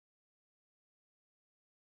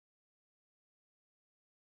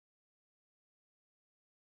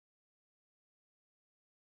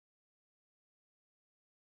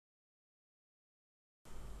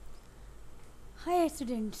Hi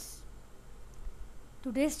students,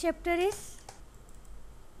 today's chapter is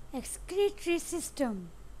Excretory System,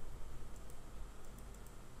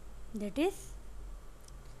 that is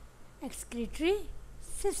Excretory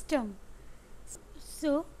System.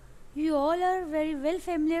 So you all are very well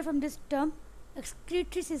familiar from this term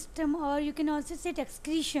excretory system, or you can also say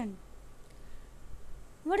excretion.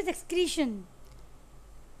 What is excretion?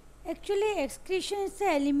 Actually, excretion is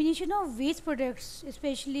the elimination of waste products,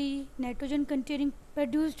 especially nitrogen containing,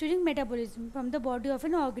 produced during metabolism from the body of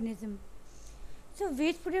an organism. So,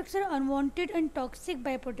 waste products are unwanted and toxic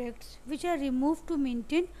byproducts which are removed to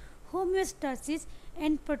maintain homeostasis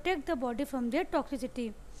and protect the body from their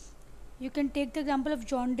toxicity. You can take the example of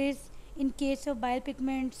jaundice in case of bile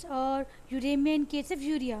pigments or uremia in case of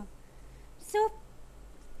urea. So,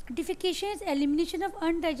 defecation is elimination of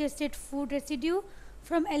undigested food residue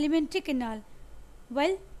from alimentary canal,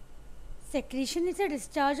 while secretion is a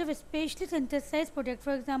discharge of specially synthesized product,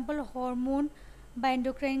 for example hormone by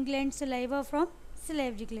endocrine gland, saliva from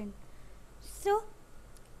salivary gland. So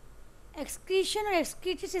excretion or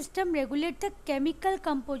excretory system regulate the chemical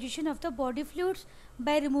composition of the body fluids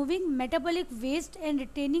by removing metabolic waste and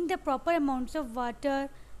retaining the proper amounts of water,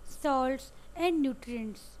 salts and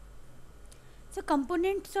nutrients. So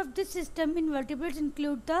components of this system in vertebrates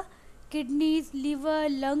include the kidneys, liver,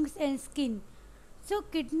 lungs and skin. So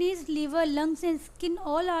kidneys, liver, lungs and skin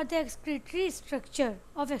all are the excretory structure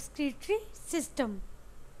of excretory system.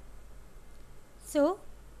 So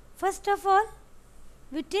first of all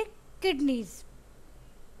we take kidneys.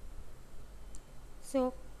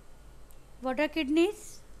 So what are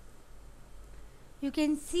kidneys? You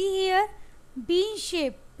can see here bean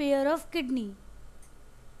shaped pair of kidney.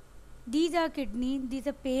 These are kidney, these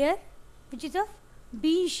are pair which is of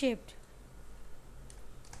bean shaped.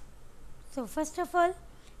 So first of all,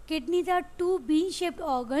 kidneys are two bean-shaped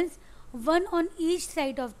organs, one on each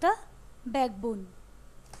side of the backbone.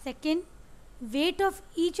 Second, weight of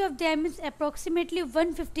each of them is approximately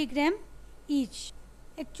 150 gram each.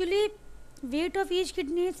 Actually, weight of each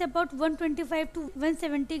kidney is about 125 to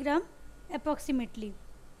 170 gram approximately.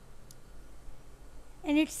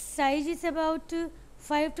 And its size is about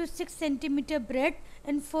 5 to 6 centimeter breadth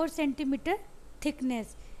and 4 centimeter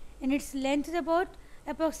thickness. And its length is about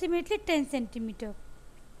approximately 10 centimeter.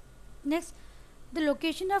 Next, the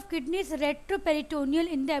location of kidney is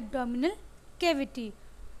retroperitoneal in the abdominal cavity.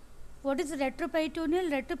 What is retroperitoneal?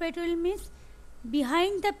 Retroperitoneal means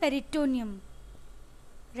behind the peritoneum.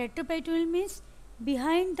 Retroperitoneal means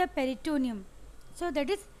behind the peritoneum. So that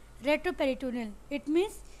is retroperitoneal. It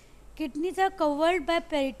means kidneys are covered by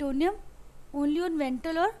peritoneum only on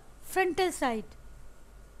ventral or frontal side.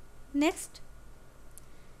 Next,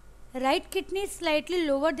 right kidney is slightly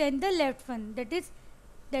lower than the left one. That is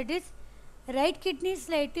right kidney is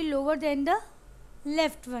slightly lower than the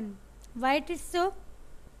left one. Why it is so?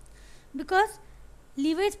 Because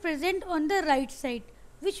liver is present on the right side,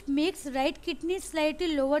 which makes right kidney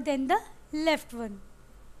slightly lower than the left one.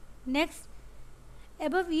 Next,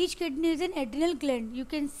 above each kidney is an adrenal gland. You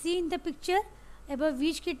can see in the picture, above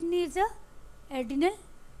each kidney is a adrenal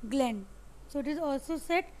gland. So it is also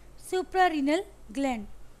said suprarenal gland.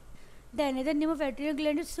 The another name of adrenal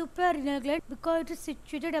gland is suprarenal gland because it is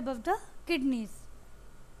situated above the kidneys.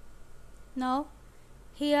 Now,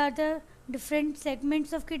 here are the different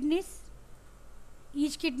segments of kidneys.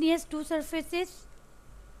 Each kidney has two surfaces,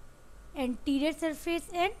 anterior surface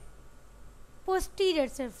and posterior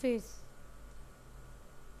surface.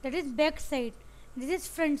 That is back side. This is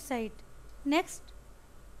front side. Next,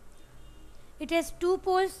 it has two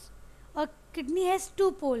poles. A kidney has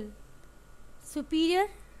two poles, superior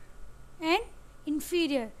and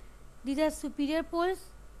inferior. These are superior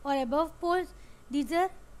poles or above poles. These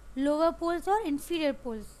are lower poles or inferior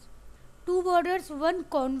poles. Two borders, one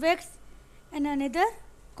convex and another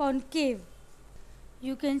concave.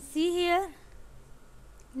 You can see here,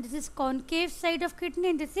 this is concave side of kidney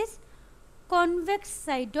and this is convex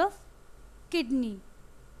side of kidney.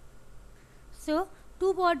 So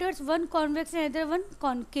two borders, one convex and another one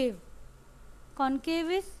concave.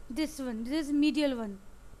 Concave is this one. This is medial one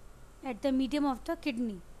at the medium of the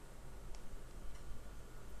kidney.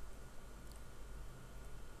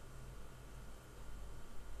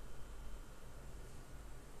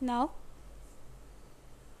 Now,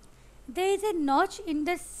 there is a notch in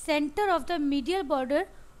the center of the medial border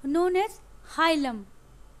known as hilum.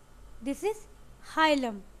 This is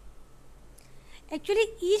hilum. Actually,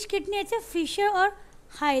 each kidney has a fissure or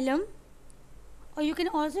hilum, or you can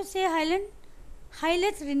also say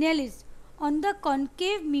hilus renalis on the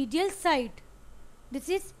concave medial side. This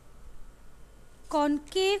is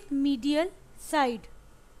concave medial side.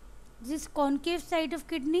 This is concave side of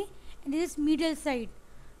kidney and this is medial side.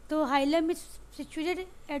 The hilum is situated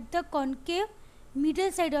at the concave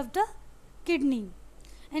medial side of the kidney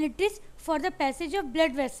and it is for the passage of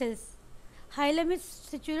blood vessels. Hilum is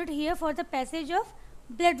situated here for the passage of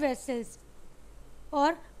blood vessels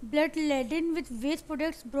or blood laden with waste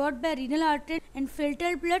products brought by renal artery and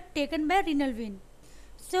filtered blood taken by renal vein.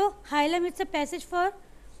 So hilum is a passage for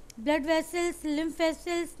blood vessels, lymph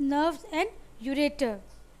vessels, nerves and ureter.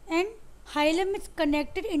 And hilum is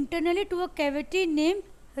connected internally to a cavity named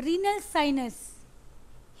renal sinus.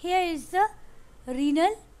 Here is the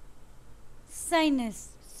renal sinus.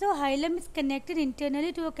 So hilum is connected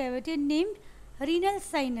internally to a cavity named renal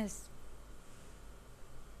sinus.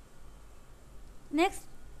 Next,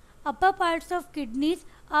 upper parts of kidneys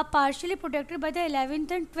are partially protected by the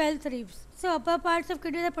 11th and 12th ribs. So upper parts of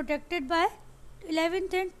kidneys are protected by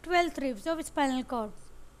 11th and 12th ribs of spinal cord.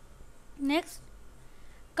 Next,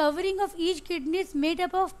 covering of each kidney is made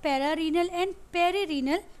up of pararenal and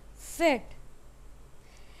perirenal fat.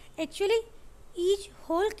 Actually, each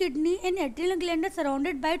whole kidney and adrenal gland are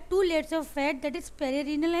surrounded by two layers of fat, that is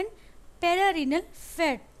perirenal and pararenal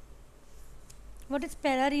fat. What is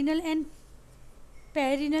pararenal and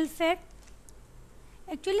perirenal fat?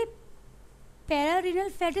 Actually, pararenal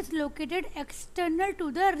fat is located external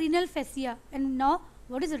to the renal fascia. And now,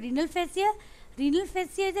 what is renal fascia? Renal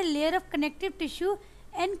fascia is a layer of connective tissue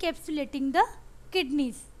encapsulating the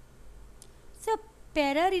kidneys. So,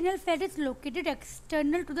 pararenal fat is located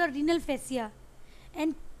external to the renal fascia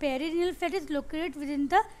and perirenal fat is located within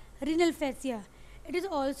the renal fascia. It is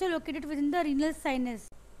also located within the renal sinus.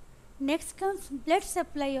 Next comes blood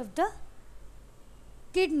supply of the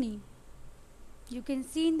kidney. You can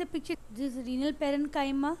see in the picture this renal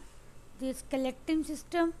parenchyma, this collecting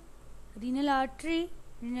system, renal artery,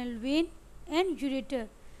 renal vein and ureter.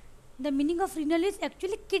 The meaning of renal is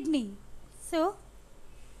actually kidney. So,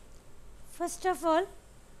 first of all,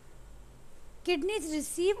 kidneys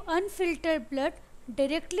receive unfiltered blood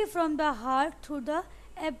directly from the heart through the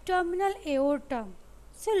abdominal aorta.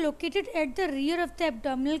 So, located at the rear of the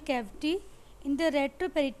abdominal cavity in the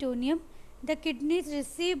retroperitoneum, the kidneys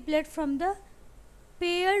receive blood from the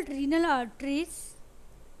paired renal arteries.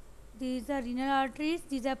 These are renal arteries,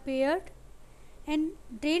 these are paired, and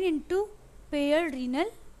drain into paired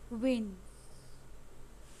renal vein.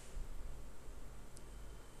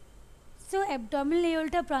 So, abdominal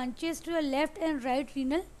aorta branches to the left and right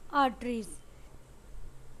renal arteries.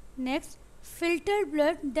 Next, filtered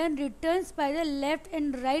blood then returns by the left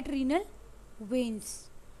and right renal veins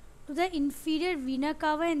to the inferior vena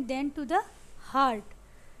cava and then to the heart.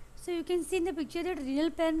 So you can see in the picture that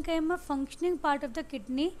renal parenchyma, functioning part of the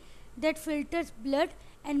kidney that filters blood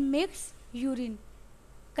and makes urine.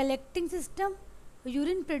 Collecting system,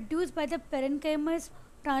 urine produced by the parenchyma is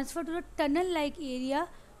transferred to the tunnel-like area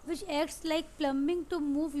which acts like plumbing to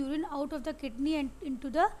move urine out of the kidney and into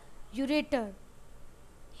the ureter.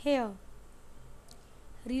 Here,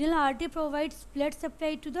 renal artery provides blood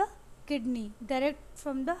supply to the kidney direct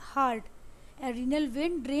from the heart. A renal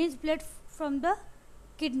vein drains blood from the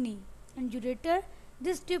kidney and ureter.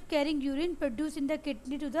 This tube carrying urine produced in the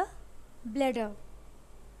kidney to the bladder.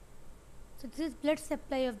 So this is blood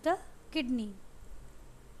supply of the kidney.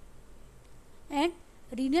 And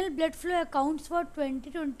renal blood flow accounts for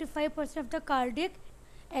 20-25% of the cardiac.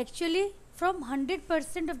 Actually, from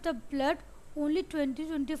 100% of the blood, only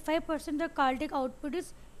 20-25% of the cardiac output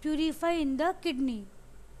is purified in the kidney.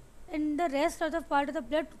 And the rest of the part of the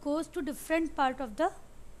blood goes to different part of the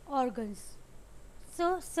organs.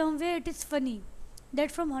 So somewhere it is funny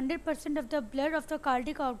that from 100% of the blood of the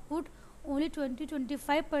cardiac output, only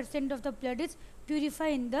 20-25% of the blood is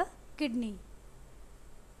purified in the kidney.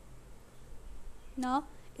 Now,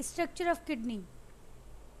 structure of kidney.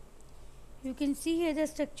 You can see here the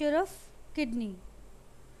structure of kidney.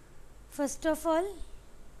 First of all,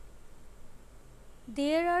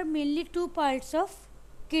 there are mainly two parts of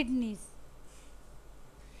kidneys.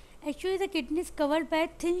 Actually, the kidney is covered by a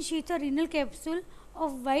thin sheath or renal capsule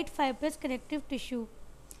of white fibrous connective tissue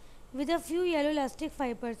with a few yellow elastic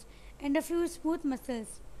fibers and a few smooth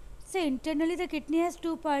muscles. So, internally the kidney has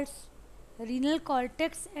two parts, renal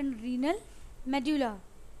cortex and renal medulla,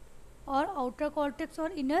 or outer cortex or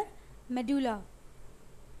inner medulla.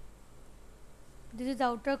 This is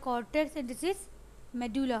outer cortex and this is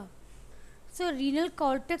medulla. So, renal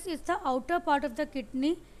cortex is the outer part of the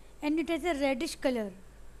kidney and it has a reddish color.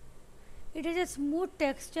 It has a smooth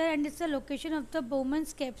texture and is the location of the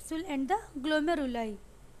Bowman's capsule and the glomeruli.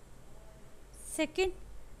 Second,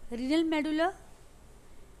 renal medulla.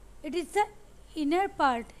 It is the inner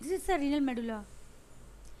part. This is the renal medulla.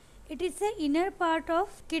 It is the inner part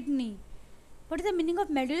of kidney. What is the meaning of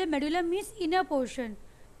medulla? Medulla means inner portion.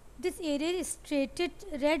 This area is striated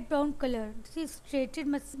red brown color. This is striated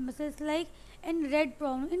muscles like and red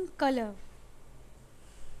brown in color.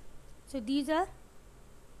 So these are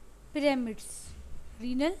pyramids,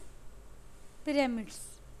 renal pyramids.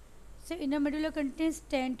 So inner medulla contains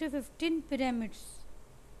 10 to 15 pyramids.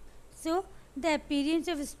 So the appearance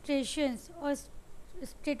of striations or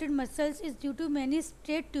striated muscles is due to many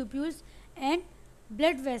straight tubules and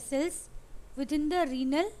blood vessels within the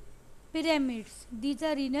renal pyramids. These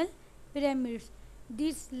are renal pyramids.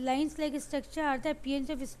 These lines like structure are the appearance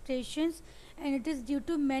of striations, and it is due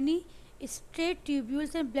to many straight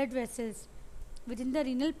tubules and blood vessels within the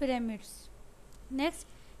renal pyramids. Next,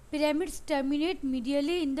 pyramids terminate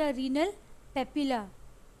medially in the renal papilla.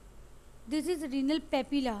 This is renal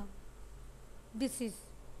papilla. This is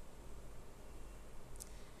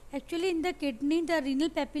actually in the kidney. The renal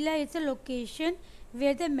papilla is a location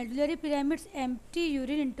where the medullary pyramids empty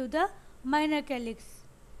urine into the minor calyx.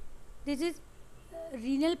 This is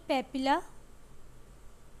renal papilla,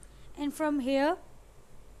 and from here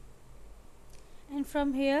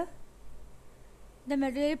the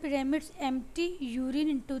medullary pyramids empty urine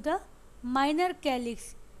into the minor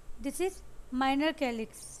calyx. This is minor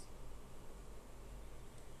calyx.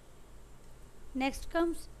 Next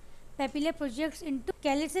comes papilla projects into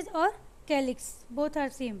calyces or calyx. Both are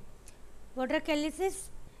same. What are calyces?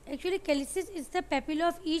 Actually, calyces is the papilla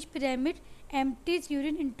of each pyramid empties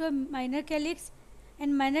urine into a minor calyx,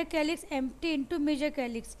 and minor calyx empty into major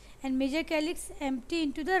calyx, and major calyx empty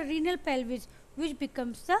into the renal pelvis, which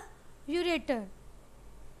becomes the ureter.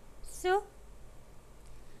 So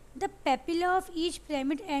the papilla of each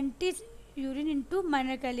pyramid empties urine into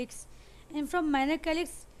minor calyx, and from minor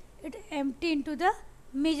calyx it empty into the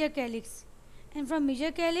major calyx, and from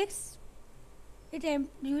major calyx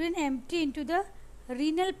urine empty into the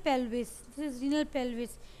renal pelvis. This is renal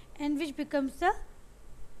pelvis, and which becomes the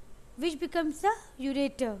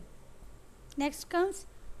ureter. Next comes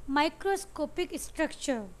microscopic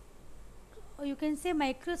structure, or you can say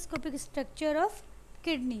microscopic structure of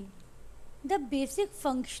kidney. The basic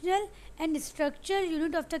functional and structural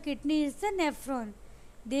unit of the kidney is the nephron.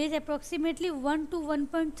 There is approximately 1 to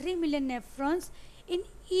 1.3 million nephrons in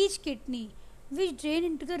each kidney, which drain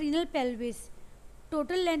into the renal pelvis.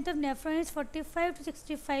 Total length of nephron is 45 to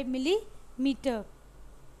 65 millimeter.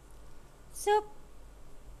 So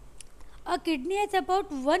a kidney has about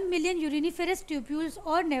 1 million uriniferous tubules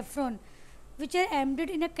or nephron, which are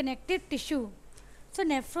embedded in a connective tissue. So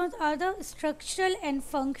nephrons are the structural and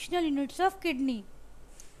functional units of kidney.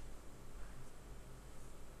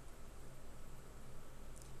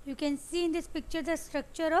 You can see in this picture the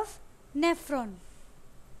structure of nephron.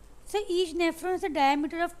 So each nephron has a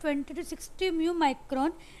diameter of 20 to 60 mu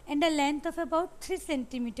micron and a length of about 3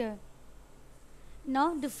 centimeter.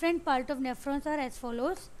 Now different part of nephrons are as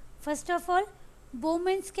follows. First of all,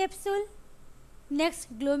 Bowman's capsule,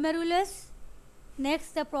 next glomerulus,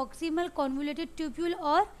 next the proximal convoluted tubule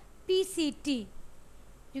or PCT.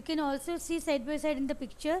 You can also see side by side in the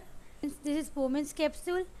picture. This is Bowman's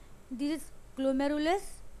capsule, this is glomerulus,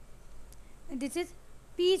 and this is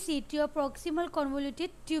PCT or proximal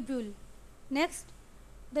convoluted tubule. Next,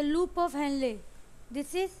 the loop of Henle.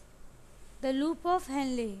 This is the loop of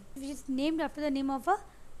Henle, which is named after the name of a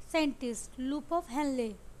scientist, loop of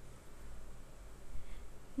Henle.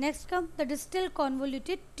 Next comes the distal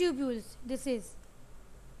convoluted tubules. This is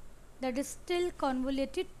the distal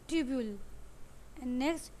convoluted tubule. And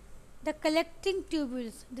next, the collecting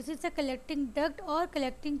tubules. This is the collecting duct or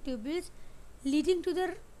collecting tubules leading to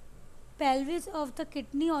the pelvis of the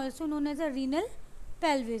kidney, also known as a renal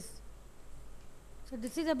pelvis. So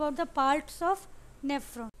this is about the parts of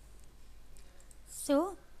nephron.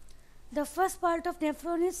 So the first part of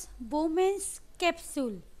nephron is Bowman's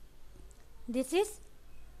capsule. This is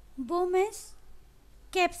Bowman's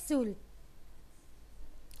capsule,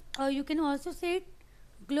 or you can also say it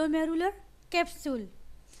glomerular capsule.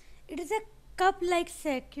 It is a cup-like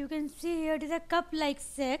sac. You can see here it is a cup-like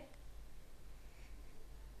sac.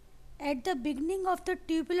 At the beginning of the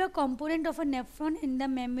tubular component of a nephron in the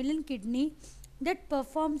mammalian kidney that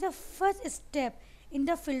performs the first step in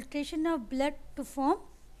the filtration of blood to form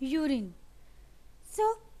urine.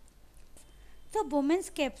 So Bowman's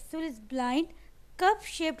capsule is blind,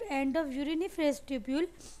 cup-shaped end of uriniferous tubule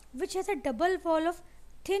which has a double wall of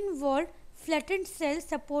thin-walled flattened cells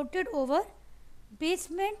supported over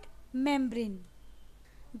basement membrane.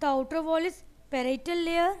 The outer wall is parietal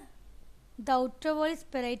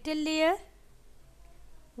layer.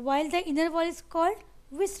 While the inner wall is called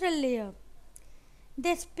visceral layer.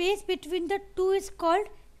 The space between the two is called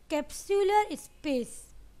capsular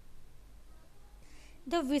space.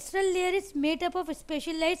 The visceral layer is made up of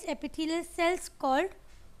specialized epithelial cells called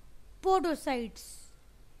podocytes.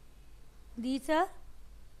 These are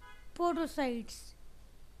podocytes.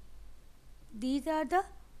 These are the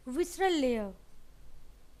visceral layer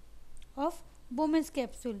of Bowman's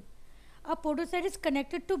capsule. A podocyte is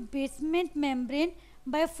connected to basement membrane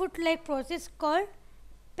by a foot-like process called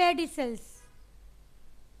pedicels.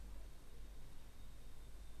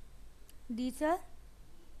 These are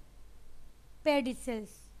pedicels.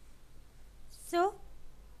 So,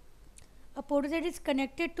 a podocyte is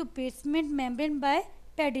connected to basement membrane by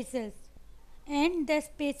pedicels, and the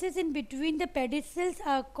spaces in between the pedicels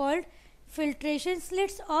are called filtration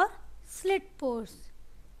slits or slit pores.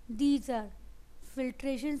 These are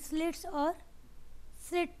filtration slits or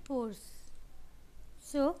slit pores.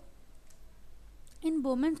 So, in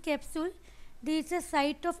Bowman's capsule, there is a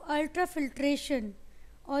site of ultrafiltration,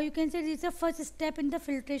 or you can say this is the first step in the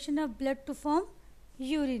filtration of blood to form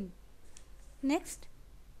urine. Next,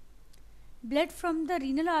 blood from the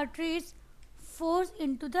renal artery is forced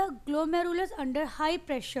into the glomerulus under high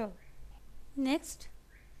pressure. Next,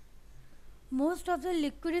 most of the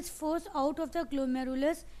liquid is forced out of the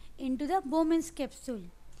glomerulus into the Bowman's capsule.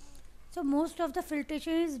 So most of the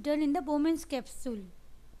filtration is done in the Bowman's capsule.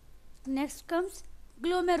 Next comes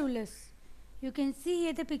glomerulus. You can see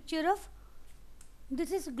here the picture of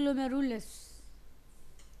this is glomerulus.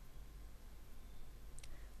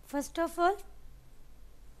 First of all,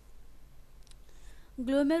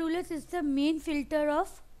 glomerulus is the main filter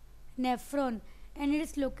of nephron and it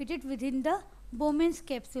is located within the Bowman's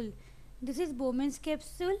capsule. This is Bowman's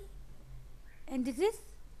capsule and this is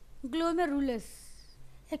glomerulus.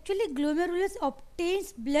 Actually, glomerulus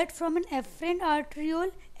obtains blood from an afferent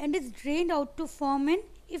arteriole and is drained out to form an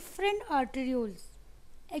efferent arterioles.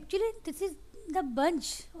 Actually, this is the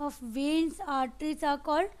bunch of veins, arteries are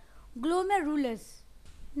called glomerulus.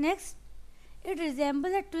 Next, it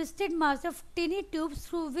resembles a twisted mass of tiny tubes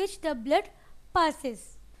through which the blood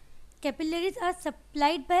passes. Capillaries are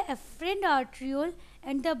supplied by afferent arteriole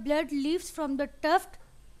and the blood leaves from the tuft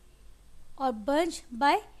or bunch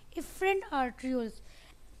by efferent arterioles.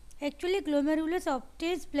 Actually, glomerulus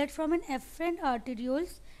obtains blood from an afferent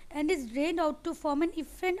arterioles and is drained out to form an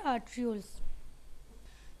efferent arterioles.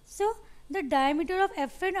 So, the diameter of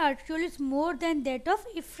afferent arteriole is more than that of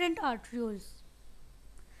efferent arterioles.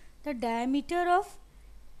 The diameter of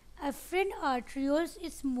afferent arterioles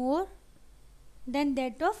is more than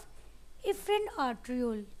that of efferent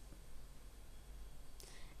arteriole.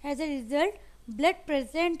 As a result, blood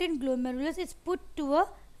present in glomerulus is put to a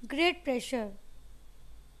great pressure.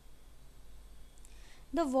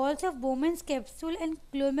 The walls of Bowman's capsule and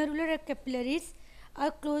glomerular capillaries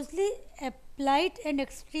are closely applied and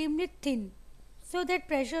extremely thin, so that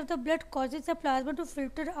pressure of the blood causes the plasma to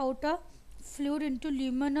filter out a fluid into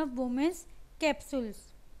lumen of Bowman's capsules.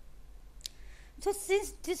 So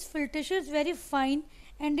since this filtration is very fine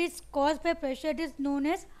and is caused by pressure, it is known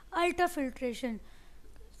as ultrafiltration.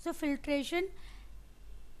 So filtration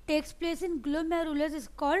takes place in glomerulus is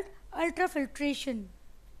called ultrafiltration.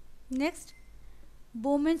 Next,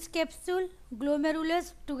 Bowman's capsule,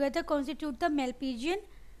 glomerulus together constitute the Malpighian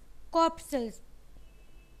corpuscles,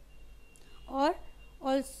 or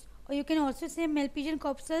you can also say Malpighian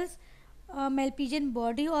corpuscles, Malpighian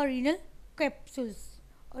body, or renal capsules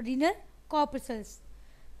or renal corpuscles.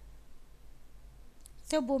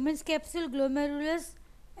 So Bowman's capsule, glomerulus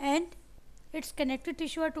and its connective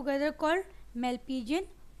tissue are together called Malpighian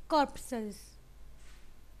corpuscles.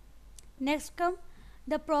 Next come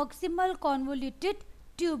the proximal convoluted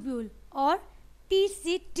tubule or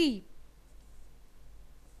PCT.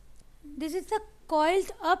 This is the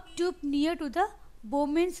coiled up tube near to the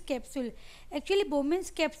Bowman's capsule. Actually, Bowman's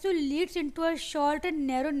capsule leads into a short and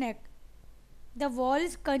narrow neck. The wall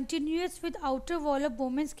is continuous with outer wall of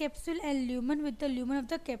Bowman's capsule and lumen with the lumen of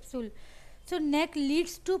the capsule. So neck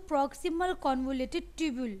leads to proximal convoluted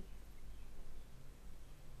tubule.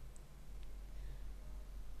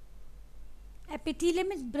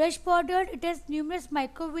 Epithelium is brush bordered. It has numerous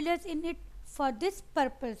microvillas in it for this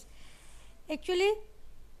purpose. Actually,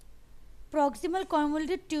 proximal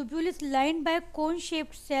convoluted tubule is lined by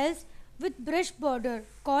cone-shaped cells with brush border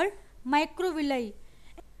called microvilli.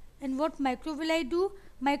 And what microvilli do?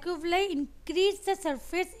 Microvilli increase the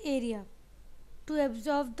surface area to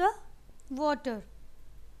absorb the water.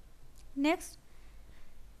 Next,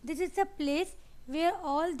 this is the place where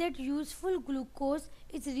all that useful glucose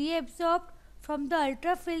is reabsorbed from the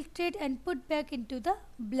ultrafiltrate and put back into the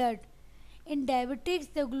blood. In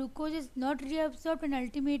diabetics, the glucose is not reabsorbed and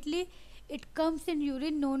ultimately it comes in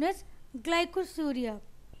urine known as glycosuria.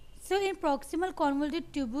 So in proximal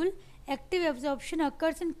convoluted tubule, active absorption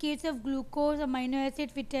occurs in case of glucose, amino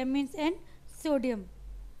acid, vitamins and sodium.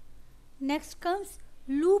 Next comes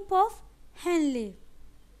loop of Henle.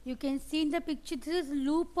 You can see in the picture this is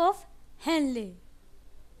loop of Henle.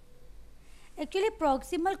 Actually,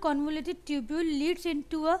 proximal convoluted tubule leads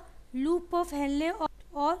into a loop of Henle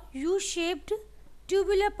or U-shaped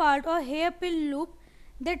tubular part or hairpin loop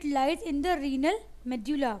that lies in the renal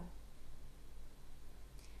medulla.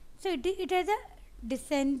 So it has a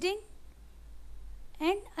descending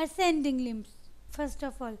and ascending limbs. First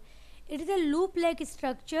of all, it is a loop-like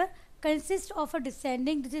structure, consists of a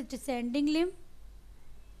descending, this is descending limb,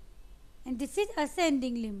 and this is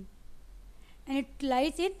ascending limb, and it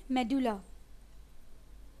lies in medulla.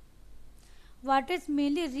 Water is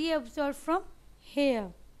mainly reabsorbed from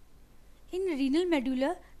hair. In renal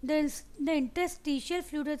medulla, the interstitial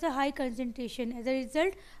fluid has a high concentration. As a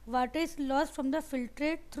result, water is lost from the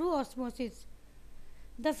filtrate through osmosis.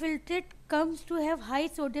 The filtrate comes to have high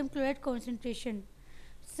sodium chloride concentration.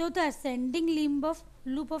 So the ascending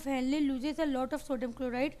loop of Henle loses a lot of sodium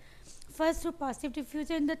chloride, first through passive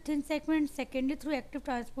diffusion in the thin segment and secondly through active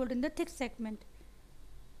transport in the thick segment.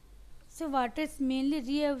 So water is mainly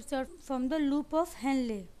reabsorbed from the loop of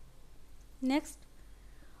Henle. Next,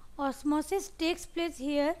 osmosis takes place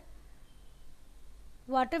here.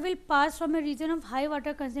 Water will pass from a region of high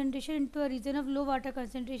water concentration into a region of low water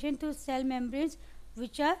concentration through cell membranes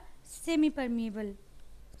which are semi-permeable.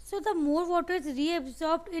 So the more water is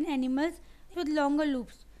reabsorbed in animals with longer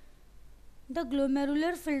loops. The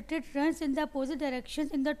glomerular filtrate runs in the opposite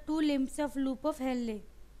directions in the two limbs of loop of Henle.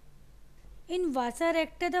 In vasa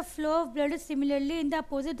recta, the flow of blood is similarly in the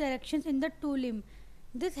opposite directions in the two limb.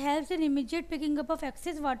 This helps in immediate picking up of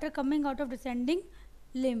excess water coming out of descending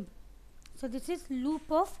limb. So this is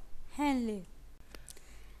loop of Henle.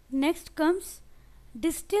 Next comes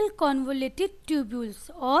distal convoluted tubules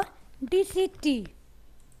or DCT.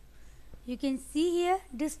 You can see here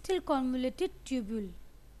distal convoluted tubule.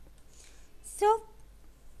 So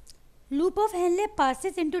loop of Henle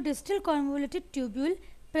passes into distal convoluted tubule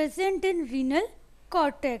present in renal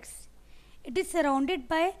cortex. It is surrounded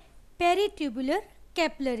by peritubular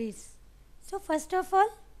capillaries. So first of all,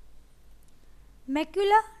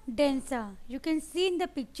 macula densa. You can see in the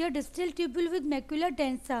picture distal tubule with macula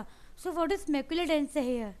densa. So what is macula densa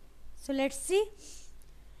here? So let's see.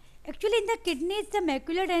 Actually in the kidneys, the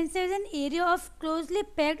macula densa is an area of closely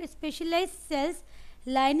packed specialized cells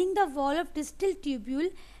lining the wall of distal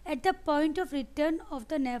tubule at the point of return of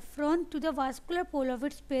the nephron to the vascular pole of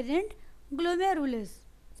its parent glomerulus.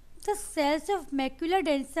 The cells of macula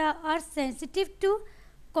densa are sensitive to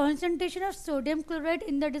concentration of sodium chloride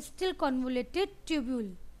in the distal convoluted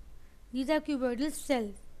tubule. These are cuboidal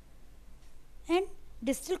cells. And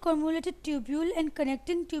distal convoluted tubule and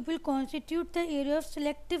connecting tubule constitute the area of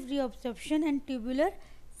selective reabsorption and tubular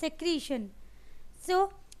secretion.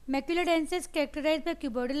 So, macula densa is characterized by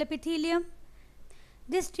cuboidal epithelium.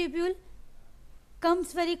 This tubule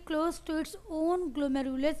comes very close to its own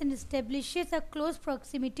glomerulus and establishes a close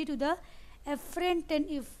proximity to the afferent and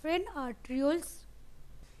efferent arterioles.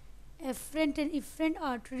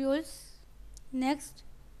 Next,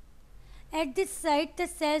 at this site, the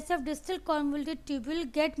cells of distal convoluted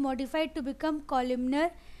tubule get modified to become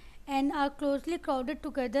columnar and are closely crowded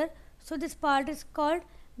together. So this part is called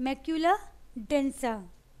macula densa.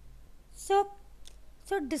 So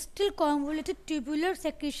distal convoluted tubular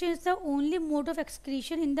secretion is the only mode of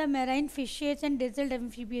excretion in the marine fishes and desert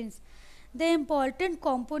amphibians. The important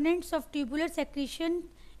components of tubular secretion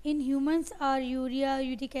in humans are urea,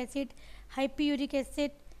 uric acid, hyperiuric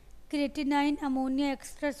acid, creatinine, ammonia,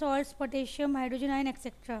 extra salts, potassium, hydrogen ion,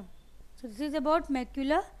 etc. So this is about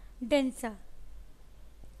macula densa.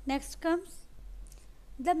 Next comes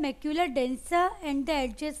the macula densa and the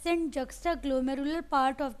adjacent juxtaglomerular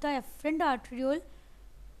part of the afferent arteriole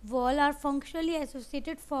wall are functionally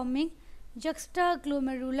associated, forming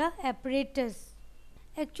juxtaglomerular apparatus.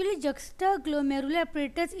 Actually, juxtaglomerular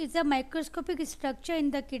apparatus is a microscopic structure in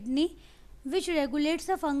the kidney which regulates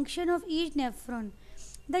the function of each nephron.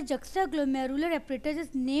 The juxtaglomerular apparatus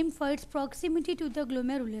is named for its proximity to the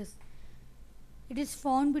glomerulus. It is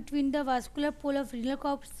found between the vascular pole of renal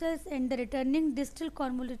corpuscles and the returning distal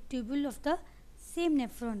convoluted tubule of the same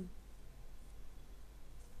nephron.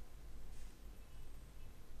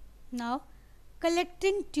 Now,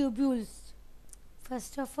 collecting tubules.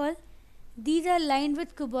 First of all, these are lined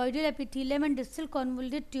with cuboidal epithelium and distal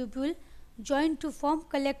convoluted tubule joined to form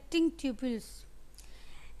collecting tubules.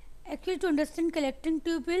 Actually, to understand collecting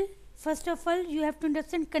tubule, first of all, you have to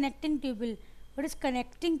understand connecting tubule. What is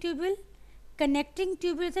connecting tubule? Connecting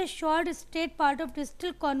tubule is a short straight part of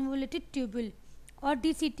distal convoluted tubule or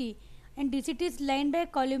DCT, and DCT is lined by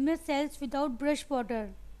columnar cells without brush border.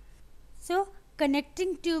 So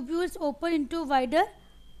connecting tubules open into wider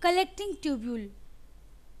collecting tubule.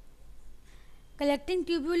 Collecting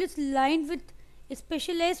tubule is lined with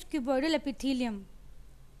specialized cuboidal epithelium.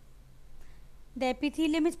 The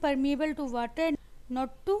epithelium is permeable to water and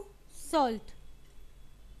not to salt.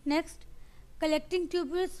 Next, collecting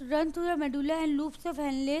tubules run through the medulla and loops of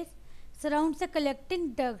Henle surrounds the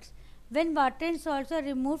collecting ducts. When water and salts are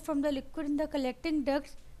removed from the liquid in the collecting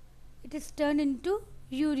ducts, it is turned into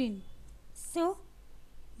urine. So,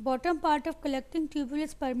 bottom part of collecting tubule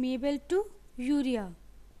is permeable to urea.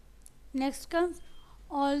 Next comes,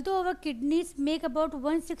 although our kidneys make about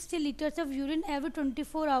 160 liters of urine every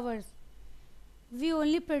 24 hours, we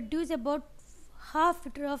only produce about half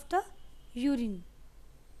liter of the urine.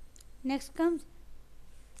 Next comes,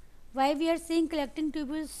 why we are saying collecting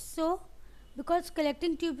tubules so? Because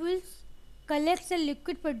collecting tubules collects the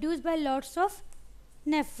liquid produced by lots of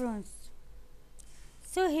nephrons.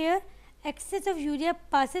 So here excess of urea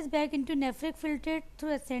passes back into nephric filtrate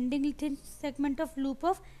through ascending thin segment of loop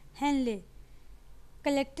of Henle.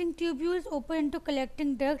 Collecting tubules open into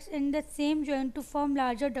collecting ducts in the same joint to form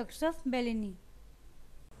larger ducts of Bellini.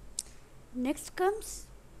 Next comes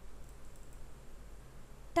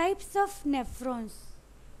types of nephrons.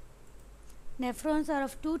 Nephrons are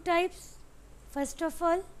of two types. First of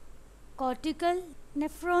all, cortical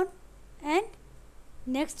nephron, and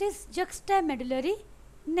next is juxtamedullary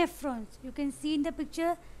nephrons. You can see in the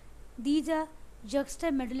picture, these are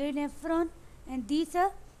juxtamedullary nephron and these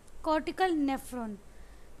are cortical nephron.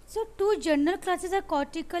 So two general classes are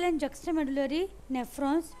cortical and juxtamedullary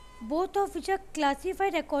nephrons, both of which are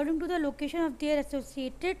classified according to the location of their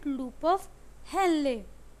associated loop of Henle.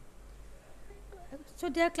 So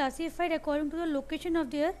they are classified according to the location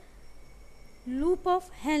of their loop of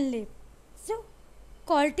Henle. So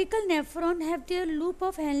cortical nephron have their loop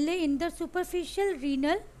of Henle in the superficial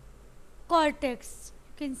renal cortex.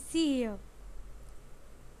 You can see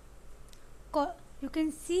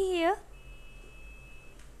here.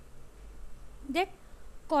 That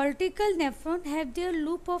cortical nephron have their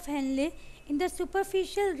loop of Henle in the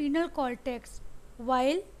superficial renal cortex,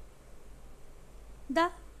 while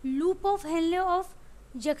the loop of Henle of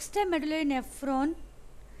juxtamedullary nephron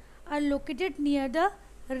are located near the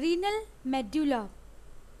renal medulla.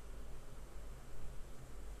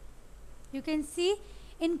 You can see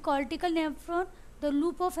in cortical nephron the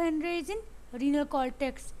loop of Henle is in renal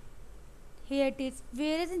cortex. Here it is.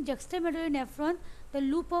 Whereas in juxtamedullary nephron the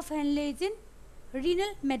loop of Henle is in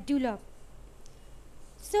renal medulla.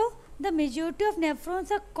 So the majority of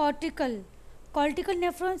nephrons are cortical. Cortical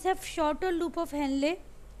nephrons have shorter loop of Henle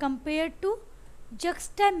compared to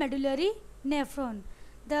juxtamedullary nephron.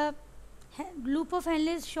 The loop of Henle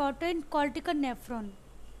is shorter in cortical nephron.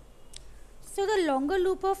 So the longer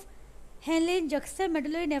loop of Henle in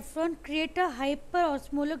juxtamedullary nephron create a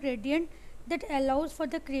hyperosmolar gradient that allows for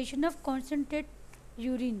the creation of concentrated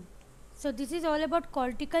urine. So this is all about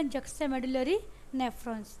cortical and juxtamedullary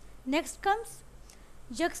nephrons. Next comes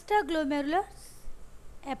juxtaglomerular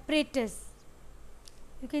apparatus.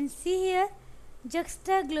 You can see here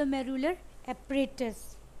juxtaglomerular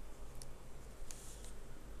apparatus.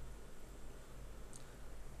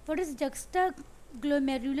 What is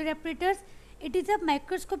juxtaglomerular apparatus? It is a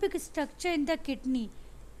microscopic structure in the kidney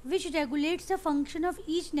which regulates the function of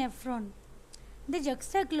each nephron. The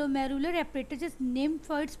juxtaglomerular apparatus is named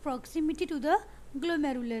for its proximity to the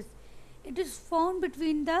glomerulus. It is found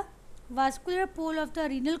between the vascular pole of the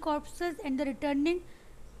renal corpuscles and the returning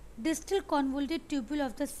distal convoluted tubule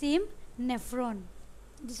of the same nephron.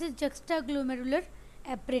 This is juxtaglomerular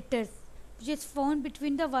apparatus, which is found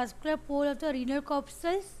between the vascular pole of the renal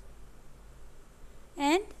corpuscles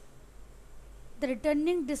and the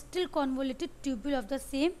returning distal convoluted tubule of the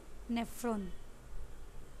same nephron.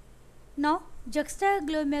 Now,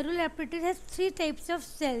 juxtaglomerular apparatus has three types of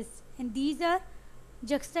cells, and these are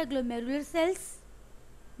juxtaglomerular cells,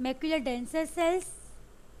 macular denser cells,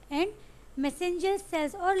 and messenger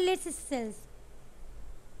cells or Lattice cells.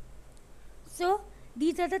 So,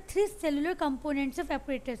 these are the three cellular components of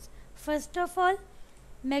apparatus. First of all,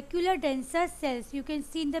 macular denser cells. You can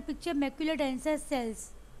see in the picture macular denser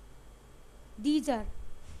cells. This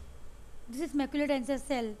is macular denser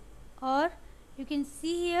cell, or you can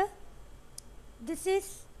see here, this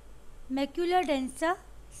is macular denser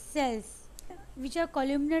cells, which are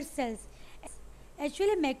columnar cells.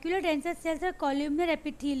 Actually, macular denser cells are columnar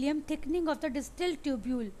epithelium thickening of the distal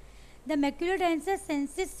tubule. The macular denser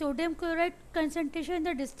senses sodium chloride concentration in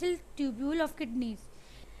the distal tubule of kidneys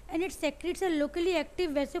and it secretes a locally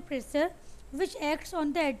active vasopressor which acts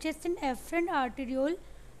on the adjacent afferent arteriole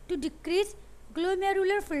to decrease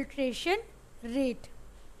glomerular filtration rate.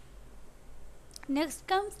 Next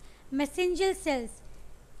comes mesangial cells.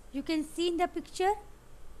 You can see in the picture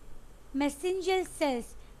mesangial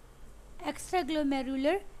cells,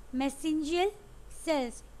 extraglomerular mesangial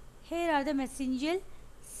cells. Here are the mesangial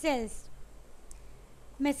cells.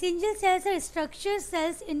 Mesangial cells are structured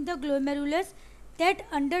cells in the glomerulus that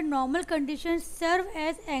under normal conditions serve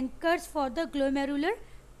as anchors for the glomerular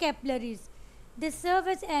capillaries. They serve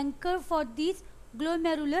as anchor for these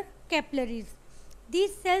glomerular capillaries.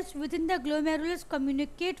 These cells within the glomerulus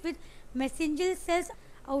communicate with mesangial cells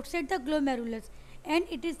outside the glomerulus, and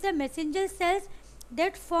it is the mesangial cells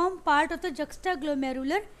that form part of the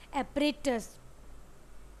juxtaglomerular apparatus.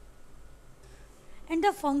 And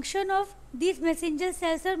the function of these mesangial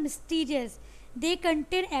cells are mysterious. They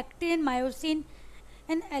contain actin and myosin,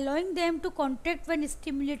 and allowing them to contract when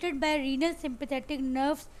stimulated by renal sympathetic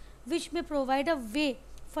nerves, which may provide a way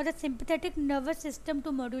for the sympathetic nervous system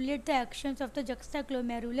to modulate the actions of the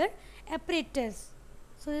juxtaglomerular apparatus.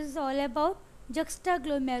 So this is all about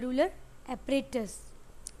juxtaglomerular apparatus.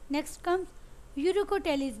 Next comes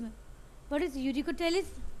urecotelism. What is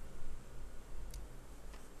urecotelism?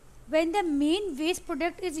 When the main waste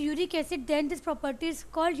product is uric acid, then this property is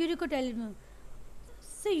called urecotelism.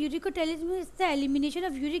 So urecotelism is the elimination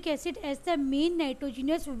of uric acid as the main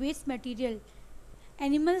nitrogenous waste material.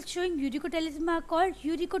 Animals showing urecotelism are called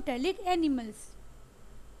uricotelic animals.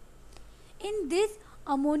 In this,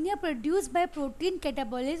 ammonia produced by protein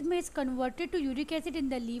catabolism is converted to uric acid in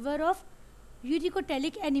the liver of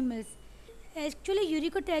uricotelic animals. Actually,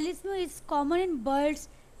 urecotelism is common in birds,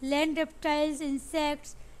 land reptiles,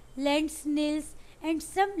 insects, land snails, and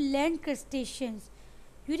some land crustaceans.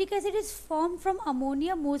 Uric acid is formed from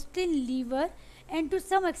ammonia mostly in liver and to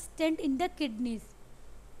some extent in the kidneys.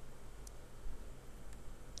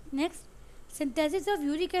 Next, synthesis of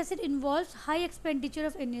uric acid involves high expenditure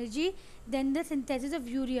of energy than the synthesis of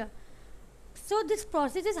urea. So this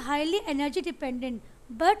process is highly energy dependent,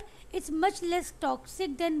 but it's much less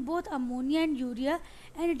toxic than both ammonia and urea,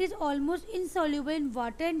 and it is almost insoluble in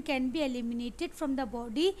water and can be eliminated from the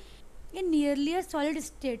body in nearly a solid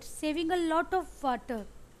state, saving a lot of water.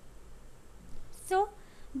 So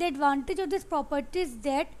the advantage of this property is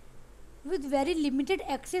that with very limited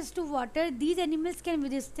access to water, these animals can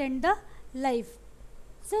withstand the life.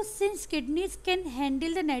 So since kidneys can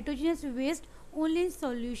handle the nitrogenous waste only in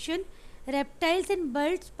solution, reptiles and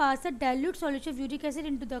birds pass a dilute solution of uric acid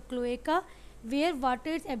into the cloaca where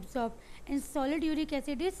water is absorbed and solid uric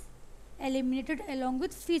acid is eliminated along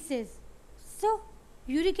with feces. So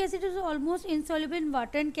uric acid is almost insoluble in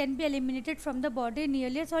water and can be eliminated from the body in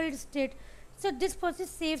nearly a solid state. So this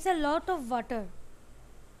process saves a lot of water.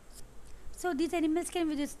 So these animals can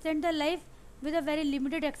withstand the life with a very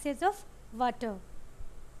limited access of water.